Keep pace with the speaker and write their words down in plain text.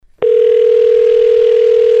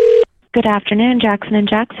Good afternoon, Jackson and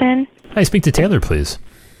Jackson. Hi, speak to Taylor, please.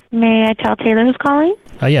 May I tell Taylor who's calling?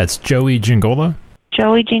 Yeah, it's Joey Gingola.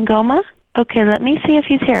 Joey Gingoma? Okay, let me see if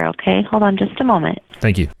he's here, okay? Hold on just a moment.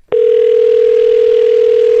 Thank you.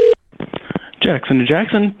 Jackson and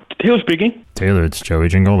Jackson, Taylor speaking. Taylor, it's Joey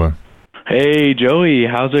Gingola. Hey, Joey,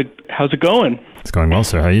 how's it going? It's going well,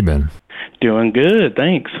 sir. How you been? Doing good,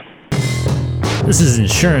 thanks. This is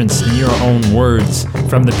insurance in your own words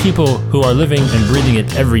from the people who are living and breathing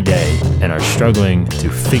it every day and are struggling to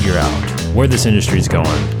figure out where this industry is going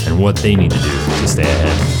and what they need to do to stay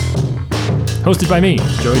ahead. Hosted by me,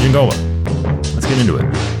 Joey Gingola. Let's get into it.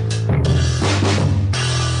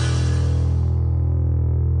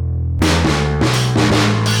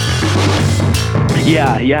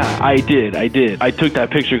 Yeah, I did. I took that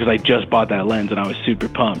picture because I just bought that lens and I was super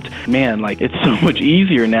pumped. Man, like, it's so much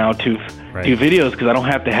easier now to do videos because I don't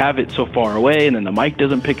have to have it so far away, and then the mic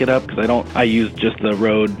doesn't pick it up because I use just the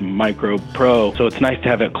Rode Micro Pro, so it's nice to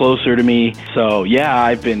have it closer to me. So yeah,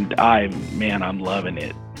 I'm loving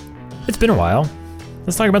it. It's been a while.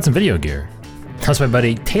 Let's talk about some video gear. That's my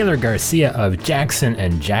buddy Taylor Garcia of Jackson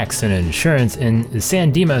and Jackson Insurance in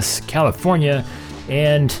San Dimas, California.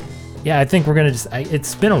 And yeah, I think we're gonna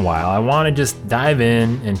it's been a while. I want to just dive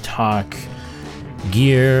in and talk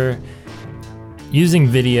gear, using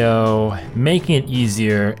video, making it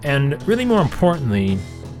easier, and really more importantly,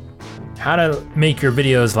 how to make your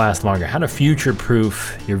videos last longer, how to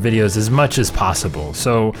future-proof your videos as much as possible.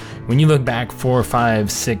 So when you look back 4, 5,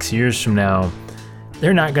 6 years from now,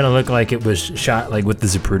 they're not gonna look like it was shot like with the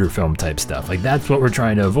Zapruder film type stuff. Like, that's what we're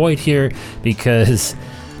trying to avoid here, because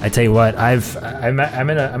I tell you what, I'm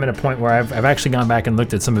in a point where I've actually gone back and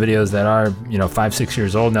looked at some videos that are 5, 6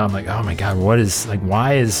 years old now. I'm like, oh my god, what is, like,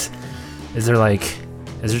 why is there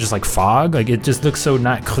just like fog? Like, it just looks so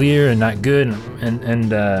not clear and not good,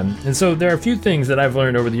 and so there are a few things that I've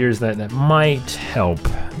learned over the years that might help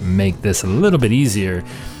make this a little bit easier,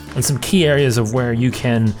 and some key areas of where you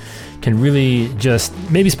can really just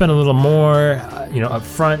maybe spend a little more up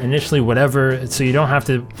front initially, whatever, so you don't have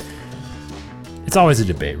to. It's always a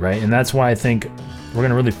debate, right? And that's why I think we're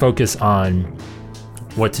gonna really focus on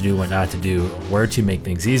what to do, what not to do, where to make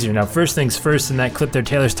things easier. Now, first things first, in that clip there,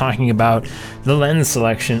 Taylor's talking about the lens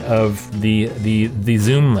selection of the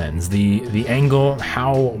zoom lens, the angle,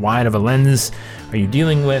 how wide of a lens are you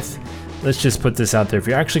dealing with. Let's just put this out there. If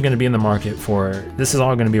you're actually going to be in the market for, this is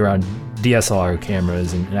all going to be around DSLR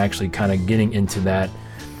cameras and actually kind of getting into that,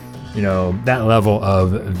 that level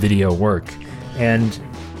of video work. And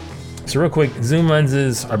so real quick, zoom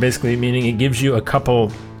lenses are basically meaning it gives you a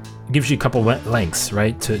couple lengths,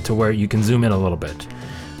 right, to where you can zoom in a little bit.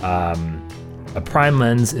 A prime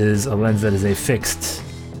lens is a lens that is a fixed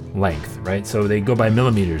length, right? So they go by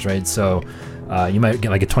millimeters, right? So you might get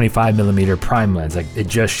like a 25 millimeter prime lens, like it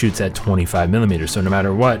just shoots at 25 millimeters. So no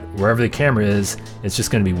matter what, wherever the camera is, it's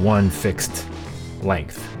just going to be one fixed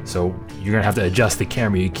length. So you're going to have to adjust the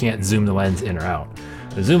camera. You can't zoom the lens in or out.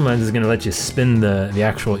 The zoom lens is going to let you spin the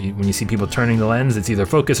actual, when you see people turning the lens, it's either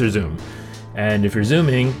focus or zoom. And if you're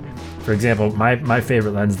zooming, for example, my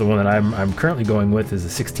favorite lens, the one that I'm currently going with, is a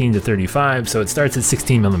 16 to 35. So it starts at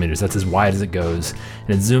 16 millimeters. That's as wide as it goes.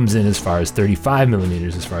 And it zooms in as far as 35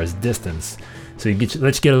 millimeters as far as distance. So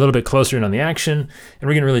let's get a little bit closer in on the action. And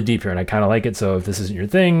we're getting really deep here, and I kind of like it. So if this isn't your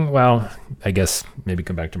thing, well, I guess maybe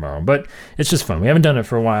come back tomorrow. But it's just fun. We haven't done it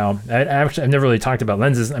for a while. I've never really talked about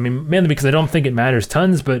lenses. I mean, mainly because I don't think it matters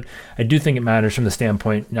tons, but I do think it matters from the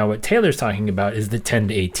standpoint. Now, what Taylor's talking about is the 10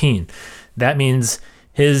 to 18. That means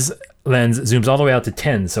his lens zooms all the way out to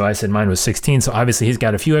 10. So I said mine was 16. So obviously he's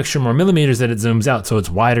got a few extra more millimeters that it zooms out. So it's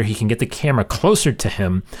wider. He can get the camera closer to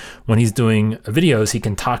him when he's doing videos. He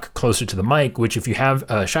can talk closer to the mic, which if you have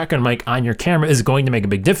a shotgun mic on your camera is going to make a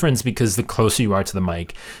big difference, because the closer you are to the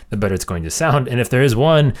mic, the better it's going to sound. And if there is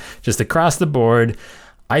one just across the board,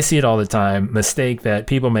 I see it all the time, mistake that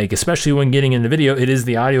people make, especially when getting into video, it is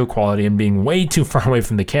the audio quality and being way too far away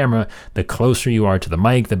from the camera. The closer you are to the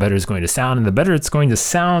mic, the better it's going to sound, and the better it's going to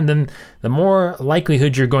sound, and the more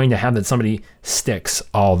likelihood you're going to have that somebody sticks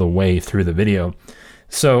all the way through the video.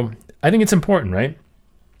 So I think it's important, right?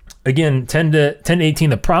 Again, 10 to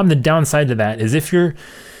 18, the downside to that is if you're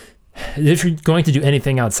going to do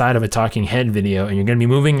anything outside of a talking head video and you're going to be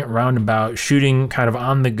moving around about, shooting kind of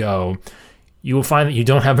on the go, you will find that you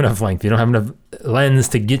don't have enough length. You don't have enough lens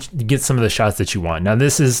to get some of the shots that you want. Now,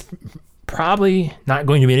 this is probably not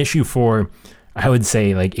going to be an issue for, I would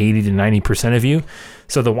say, like 80 to 90% of you.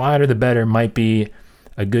 So the wider the better might be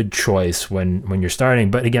a good choice when you're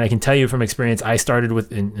starting. But again, I can tell you from experience, I started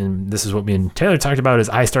with, and this is what me and Taylor talked about, is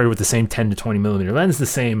I started with the same 10 to 20 millimeter lens, the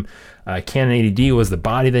same Canon 80D was the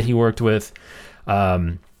body that he worked with.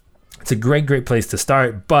 it's a great place to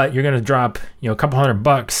start, but you're going to drop, a couple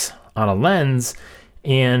 $100 on a lens.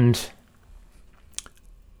 And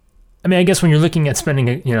I mean, I guess when you're looking at spending,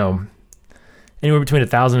 anywhere between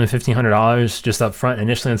 $1,000 and $1,500 just up front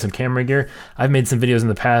initially on some camera gear. I've made some videos in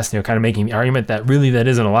the past, kind of making the argument that really that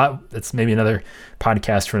isn't a lot. That's maybe another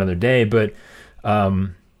podcast for another day, but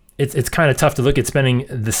it's kind of tough to look at spending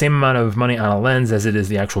the same amount of money on a lens as it is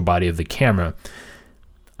the actual body of the camera.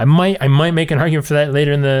 I might make an argument for that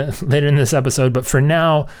later in this episode, but for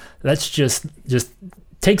now, let's just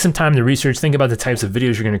take some time to research, think about the types of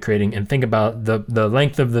videos you're going to be creating, and think about the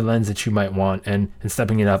length of the lens that you might want and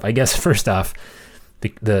stepping it up. I guess first off,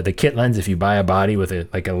 the kit lens, if you buy a body with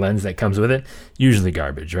a lens that comes with it, usually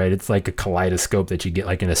garbage, right? It's like a kaleidoscope that you get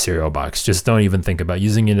like in a cereal box. Just don't even think about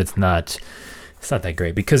using it. It's not that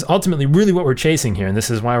great, because ultimately really what we're chasing here, and this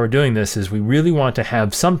is why we're doing this, is we really want to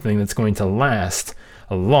have something that's going to last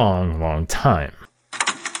a long time.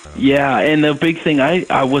 Yeah, and the big thing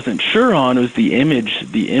I wasn't sure on was the image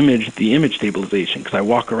stabilization, because I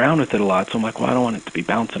walk around with it a lot, so I'm like, well, I don't want it to be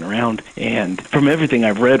bouncing around. And from everything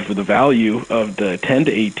I've read for the value of the 10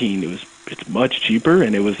 to 18, it's much cheaper,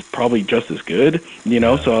 and it was probably just as good,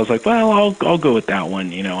 So I was like, well, I'll go with that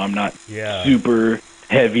one. I'm not super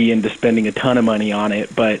heavy into spending a ton of money on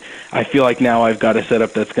it, but I feel like now I've got a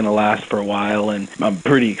setup that's going to last for a while, and I'm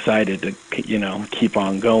pretty excited to keep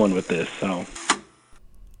on going with this. So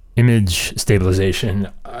image stabilization,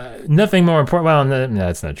 nothing more important. Well, no,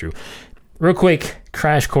 that's not true. Real quick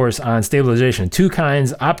crash course on stabilization. Two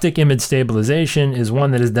kinds. Optic image stabilization is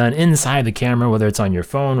one that is done inside the camera, whether it's on your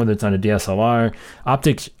phone, whether it's on a DSLR.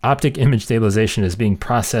 Optic image stabilization is being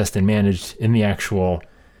processed and managed in the actual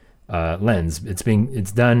lens.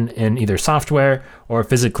 It's done in either software or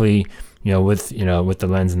physically, with the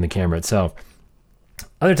lens and the camera itself.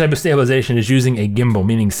 Other type of stabilization is using a gimbal,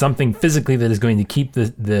 meaning something physically that is going to keep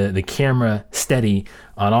the camera steady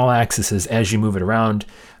on all axes as you move it around.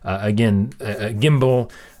 Again, a gimbal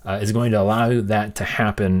is going to allow that to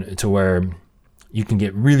happen to where you can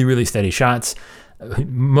get really steady shots.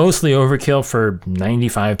 Mostly overkill for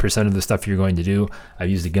 95% of the stuff you're going to do. I've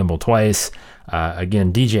used a gimbal twice.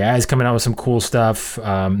 Again, DJI is coming out with some cool stuff.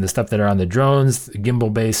 The stuff that are on the drones,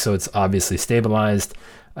 gimbal based, so it's obviously stabilized.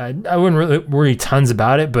 I wouldn't really worry tons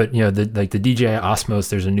about it, but the DJI Osmos,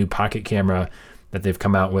 there's a new pocket camera that they've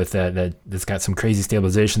come out with that's got some crazy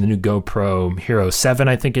stabilization. The new GoPro Hero 7,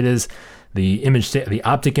 I think it is. The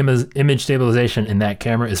optic image stabilization in that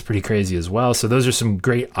camera is pretty crazy as well. So those are some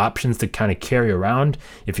great options to kind of carry around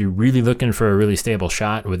if you're really looking for a really stable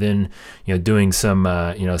shot within, doing some,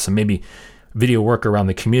 some maybe video work around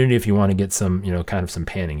the community. If you want to get some, kind of some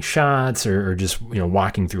panning shots or just,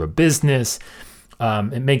 walking through a business.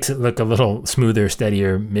 It makes it look a little smoother,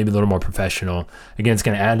 steadier, maybe a little more professional. Again, it's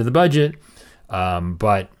going to add to the budget,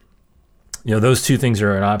 but those two things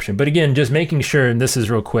are an option. But again, just making sure, and this is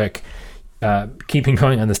real quick, keeping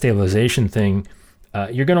going on the stabilization thing,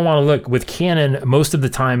 you're going to want to look with Canon. Most of the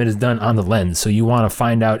time it is done on the lens. So you want to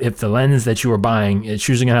find out if the lens that you are buying, it's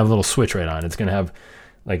usually going to have a little switch right on. It's going to have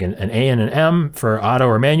like an A and an M for auto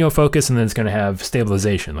or manual focus, and then it's going to have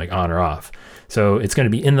stabilization, like on or off. So it's going to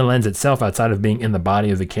be in the lens itself outside of being in the body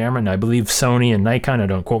of the camera. And I believe Sony and Nikon,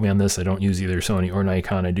 don't quote me on this, I don't use either Sony or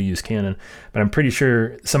Nikon, I do use Canon, but I'm pretty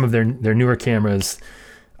sure some of their newer cameras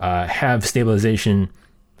have stabilization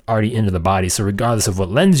already into the body. So regardless of what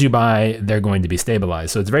lens you buy, they're going to be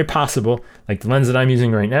stabilized. So it's very possible, like the lens that I'm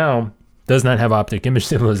using right now does not have optic image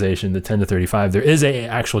stabilization, the 10 to 35. There is a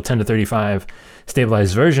actual 10 to 35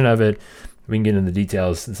 stabilized version of it. We can get into the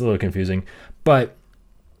details. It's a little confusing, but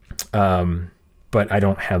I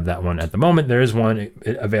don't have that one at the moment. There is one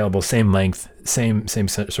available, same length, same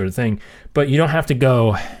sort of thing, but you don't have to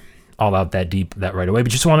go all out that deep that right away,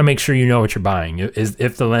 but you just want to make sure you know what you're buying.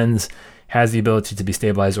 If the lens has the ability to be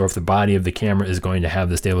stabilized, or if the body of the camera is going to have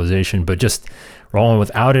the stabilization, but just rolling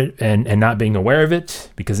without it and not being aware of it,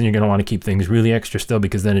 because then you're going to want to keep things really extra still,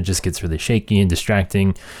 because then it just gets really shaky and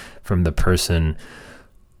distracting from the person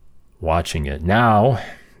watching it. Now,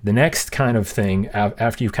 the next kind of thing,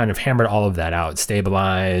 after you've kind of hammered all of that out,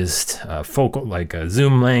 stabilized, focal, like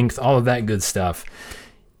zoom length, all of that good stuff,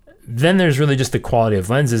 then there's really just the quality of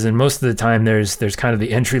lenses. And most of the time there's kind of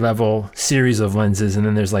the entry-level series of lenses, and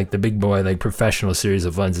then there's like the big boy, like professional series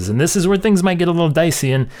of lenses. And this is where things might get a little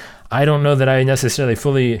dicey, and I don't know that I necessarily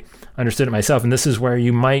fully understood it myself. And this is where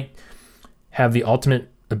you might have the ultimate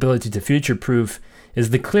ability to future-proof,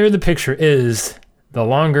 is the clearer the picture is, the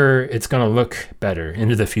longer it's going to look better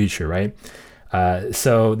into the future, right?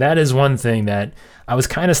 So that is one thing that I was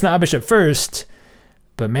kind of snobbish at first,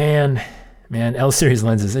 but man, L series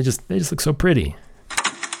lenses, they just look so pretty.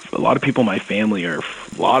 lot of people in my family a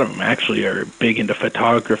lot of them actually are big into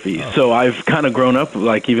photography. Oh. So I've kind of grown up,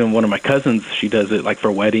 like even one of my cousins, she does it like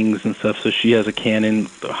for weddings and stuff. So she has a Canon,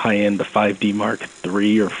 the high-end, the 5D Mark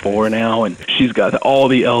III or 4 now, and she's got all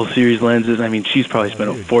the L series lenses. I mean, she's probably spent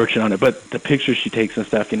a fortune on it, but the pictures she takes and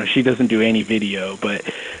stuff, she doesn't do any video, but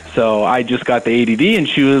so I just got the 80D, and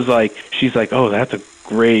she's like, oh, that's a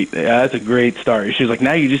great start. She's like,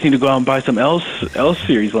 now you just need to go out and buy some L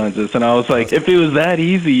series lenses. And I was like, if it was that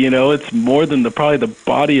easy, it's more than probably the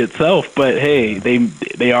body itself. But hey,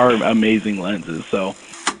 they are amazing lenses. So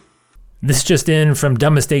this just in from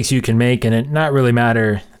Dumb Mistakes You Can Make, and it not really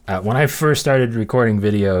matter. When I first started recording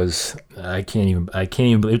videos, I can't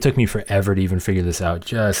even believe it took me forever to even figure this out.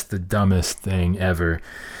 Just the dumbest thing ever.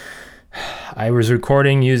 I was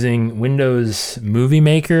recording using Windows Movie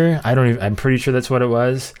Maker. I'm pretty sure that's what it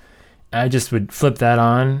was. I just would flip that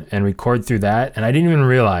on and record through that. And I didn't even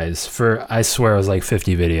realize I swear it was like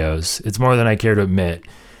 50 videos. It's more than I care to admit.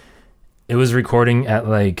 It was recording at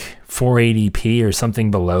like 480p or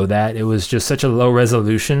something below that. It was just such a low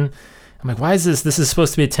resolution. I'm like, why is this? This is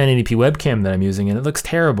supposed to be a 1080p webcam that I'm using, and it looks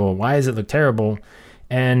terrible. Why does it look terrible?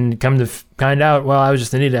 And come to find out, well, I was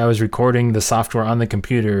just an idiot. I was recording the software on the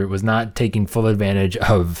computer. It was not taking full advantage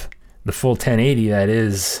of the full 1080 that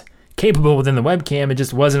is capable within the webcam. It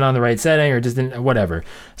just wasn't on the right setting, or just didn't, whatever.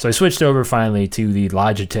 So I switched over finally to the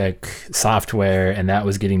Logitech software, and that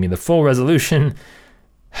was getting me the full resolution.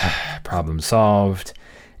 Problem solved.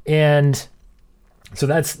 And so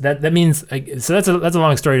that means, so that's a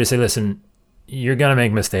long story to say, listen, you're going to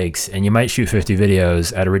make mistakes, and you might shoot 50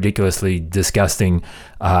 videos at a ridiculously disgusting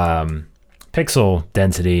pixel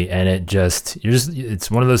density, and it's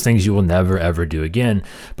one of those things you will never ever do again.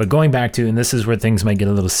 But going back to, and this is where things might get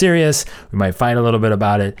a little serious, we might fight a little bit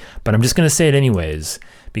about it, but I'm just going to say it anyways,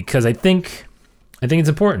 because I think it's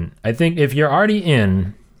important. I think if you're already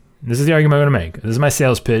in, this is the argument I'm going to make. This is my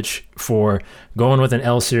sales pitch for going with an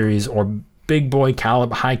L series or big boy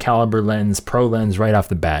high caliber lens, pro lens right off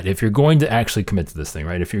the bat. If you're going to actually commit to this thing,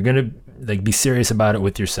 right? If you're going to be serious about it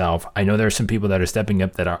with yourself, I know there are some people that are stepping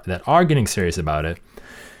up that are getting serious about it.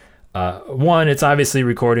 One, it's obviously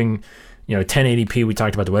recording, 1080p. We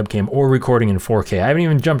talked about the webcam, or recording in 4K. I haven't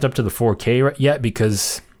even jumped up to the 4K yet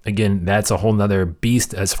because, again, that's a whole nother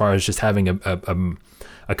beast as far as just having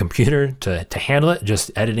a computer to handle it.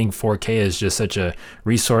 Just editing 4K is just such a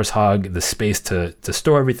resource hog. The space to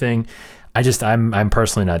store everything. I'm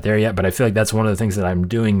personally not there yet, but I feel like that's one of the things that I'm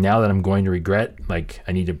doing now that I'm going to regret. Like,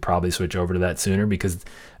 I need to probably switch over to that sooner, because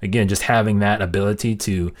again, just having that ability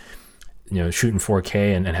to, shoot in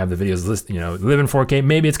 4K and have the videos live in 4K,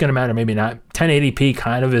 maybe it's going to matter, maybe not. 1080p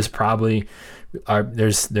kind of is probably,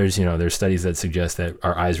 there's studies that suggest that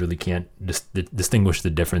our eyes really can't distinguish the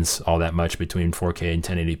difference all that much between 4K and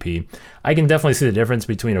 1080p. I can definitely see the difference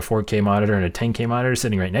between a 4K monitor and a 10K monitor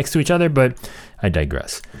sitting right next to each other, but I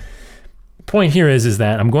digress. Point here is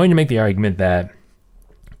that I'm going to make the argument that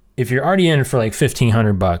if you're already in for like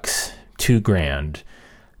 $1,500,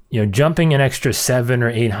 $2,000, jumping an extra $700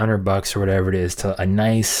 or $800 or whatever it is to a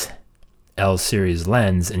nice L series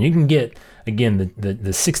lens, and you can get, again,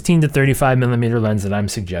 the 16 to 35 millimeter lens that I'm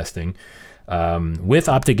suggesting, with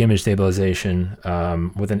optic image stabilization,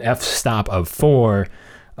 with an f-stop of 4,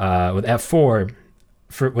 with f4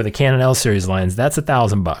 with a Canon L series lens, that's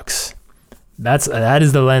 $1,000. That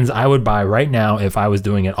is the lens I would buy right now if I was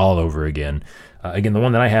doing it all over again. Again, the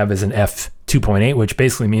one that I have is an f2.8, which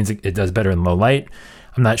basically means it does better in low light.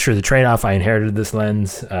 I'm not sure the trade-off. I inherited this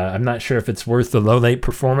lens. I'm not sure if it's worth the low light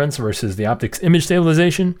performance versus the optics image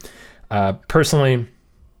stabilization. Personally,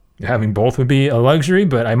 having both would be a luxury,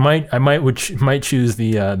 but I might choose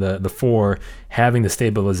the 4 having the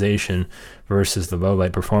stabilization versus the low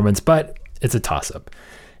light performance. But it's a toss-up.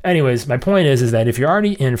 Anyways, my point is that if you're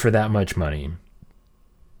already in for that much money,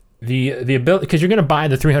 the ability, because you're going to buy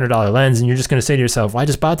the $300 lens and you're just going to say to yourself, well, I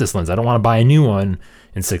just bought this lens. I don't want to buy a new one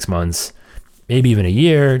in 6 months, maybe even a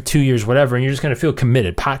year, 2 years, whatever. And you're just going to feel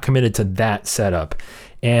pot committed to that setup.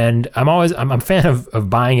 And I'm a fan of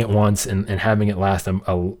buying it once and having it last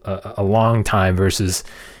a long time versus,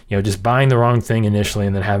 just buying the wrong thing initially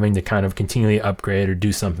and then having to kind of continually upgrade or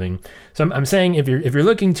do something. So I'm saying if you're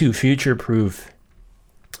looking to future-proof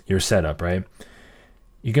your setup, right,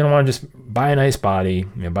 you're going to want to just buy a nice body,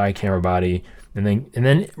 buy a camera body, and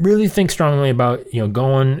then really think strongly about,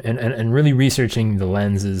 going and really researching the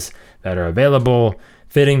lenses that are available,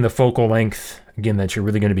 fitting the focal length, again, that you're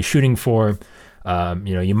really going to be shooting for.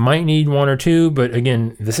 You might need 1 or 2, but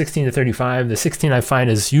again, the 16 to 35, the 16 I find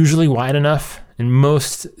is usually wide enough in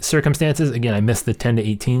most circumstances. Again, I missed the 10 to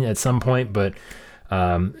 18 at some point, but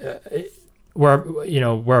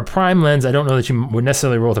where a prime lens, I don't know that you would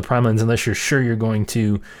necessarily roll with a prime lens unless you're sure you're going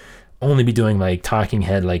to only be doing like talking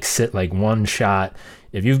head, like sit like one shot.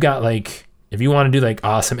 If you want to do like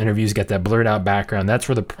awesome interviews, get that blurred out background, that's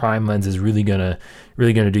where the prime lens is really gonna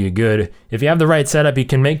do you good. If you have the right setup, you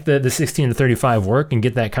can make the 16-35 work and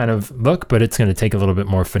get that kind of look, but it's gonna take a little bit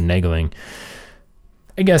more finagling.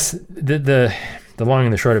 I guess the long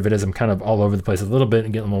and the short of it is I'm kind of all over the place a little bit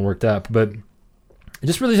and getting a little worked up, but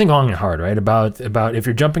just really think long and hard, right? About if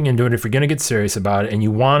you're jumping into it, if you're gonna get serious about it and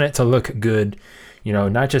you want it to look good,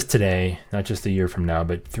 not just today, not just a year from now,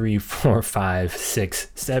 but 3, 4, 5,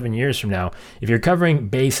 6, 7 years from now, if you're covering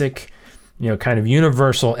basic, kind of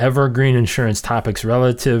universal evergreen insurance topics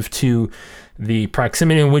relative to the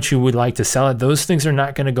proximity in which you would like to sell it, those things are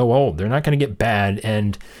not going to go old. They're not going to get bad.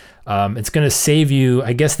 And it's going to save you,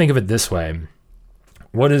 I guess, think of it this way.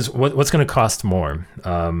 What's going to cost more?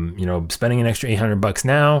 Spending an extra $800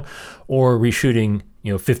 now or reshooting,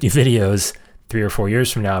 50 videos 3 or 4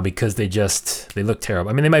 years from now because they look terrible.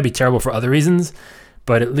 I mean, they might be terrible for other reasons,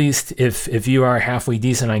 but at least if you are halfway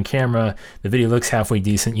decent on camera, the video looks halfway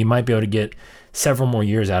decent, you might be able to get several more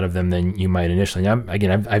years out of them than you might initially. Now,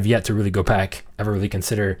 again, I've yet to really go back, ever really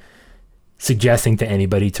consider suggesting to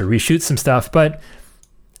anybody to reshoot some stuff, but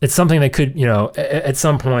it's something that could, at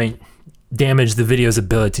some point damage the video's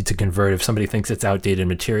ability to convert if somebody thinks it's outdated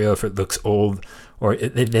material, if it looks old, or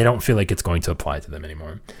they don't feel like it's going to apply to them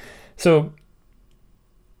anymore. So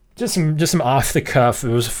just some off the cuff. It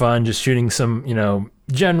was fun just shooting some,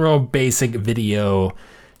 general basic video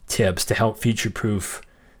tips to help future-proof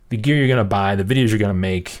the gear you're going to buy, the videos you're going to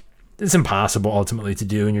make. It's impossible ultimately to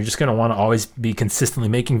do, and you're just going to want to always be consistently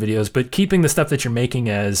making videos, but keeping the stuff that you're making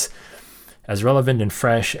as relevant and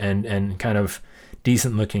fresh and kind of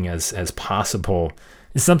decent looking as possible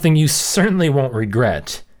is something you certainly won't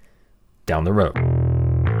regret down the road.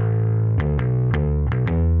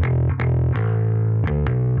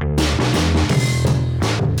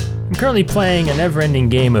 I'm currently playing a never-ending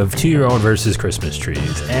game of 2-year-old versus Christmas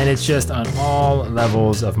trees, and it's just on all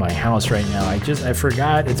levels of my house right now. I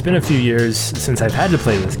forgot, it's been a few years since I've had to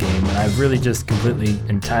play this game, and I've really just completely,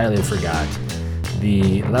 entirely forgot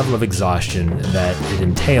the level of exhaustion that it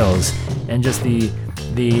entails, and just the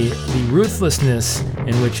ruthlessness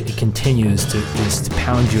in which it continues to just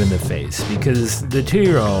pound you in the face, because the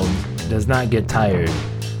 2-year-old does not get tired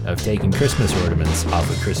of taking Christmas ornaments off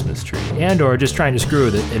a Christmas tree and or just trying to screw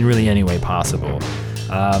with it in really any way possible.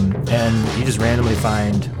 And you just randomly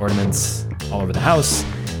find ornaments all over the house,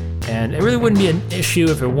 and it really wouldn't be an issue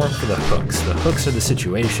if it weren't for the hooks. The hooks are the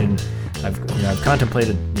situation. I've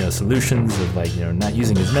contemplated solutions of not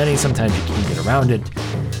using as many. Sometimes you can't get around it.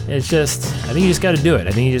 It's just, I think you just got to do it.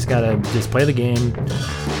 I think you just got to just play the game.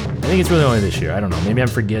 I think it's really only this year. I don't know. Maybe I'm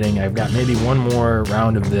forgetting. I've got maybe one more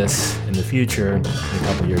round of this in the future, in a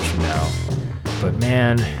couple years from now. But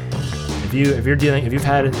man, if you've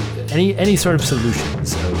had any sort of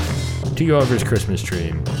solutions of 2-year-old versus Christmas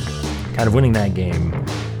tree, kind of winning that game,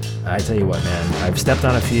 I tell you what, man, I've stepped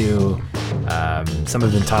on a few. Some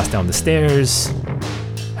have been tossed down the stairs.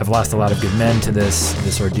 Have lost a lot of good men to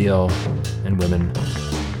this ordeal, and women,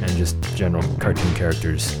 and just general cartoon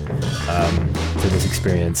characters to this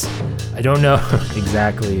experience. I don't know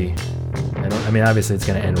exactly. I mean, obviously it's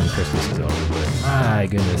going to end when Christmas is over, but my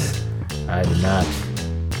goodness, I do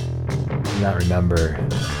not remember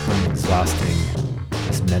what an exhausting,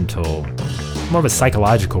 just mental, more of a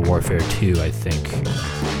psychological warfare too, I think,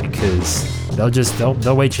 because they'll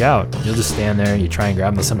wait you out. You'll just stand there and you try and grab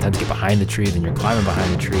them. They'll sometimes get behind the tree, then you're climbing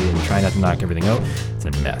behind the tree and you try not to knock everything out. It's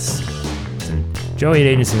a mess. Joey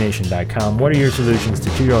at agencynation.com. What are your solutions to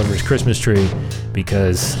 2-year-old versus Christmas tree?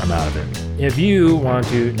 Because I'm out of it. If you want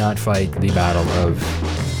to not fight the battle of,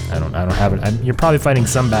 I don't have it. You're probably fighting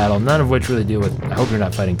some battle, none of which really deal with, I hope you're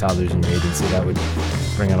not fighting toddlers in your agency. That would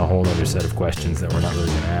bring on a whole other set of questions that we're not really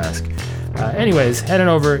going to ask. Anyways, head on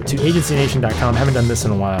over to agencynation.com. Haven't done this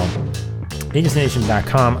in a while.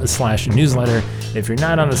 agencynation.com/newsletter. If you're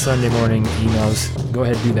not on the Sunday morning emails, go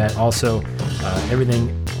ahead and do that. Also,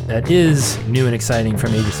 everything that is new and exciting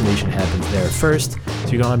from Agency Nation happens there first. So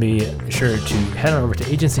you're going to be sure to head on over to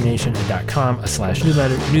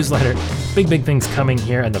agencynation.com/newsletter. Big things coming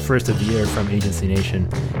here at the first of the year from Agency Nation,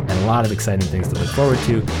 and a lot of exciting things to look forward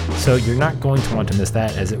to. So you're not going to want to miss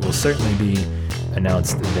that, as it will certainly be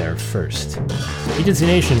announced there first. So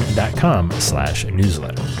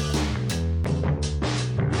agencynation.com/newsletter.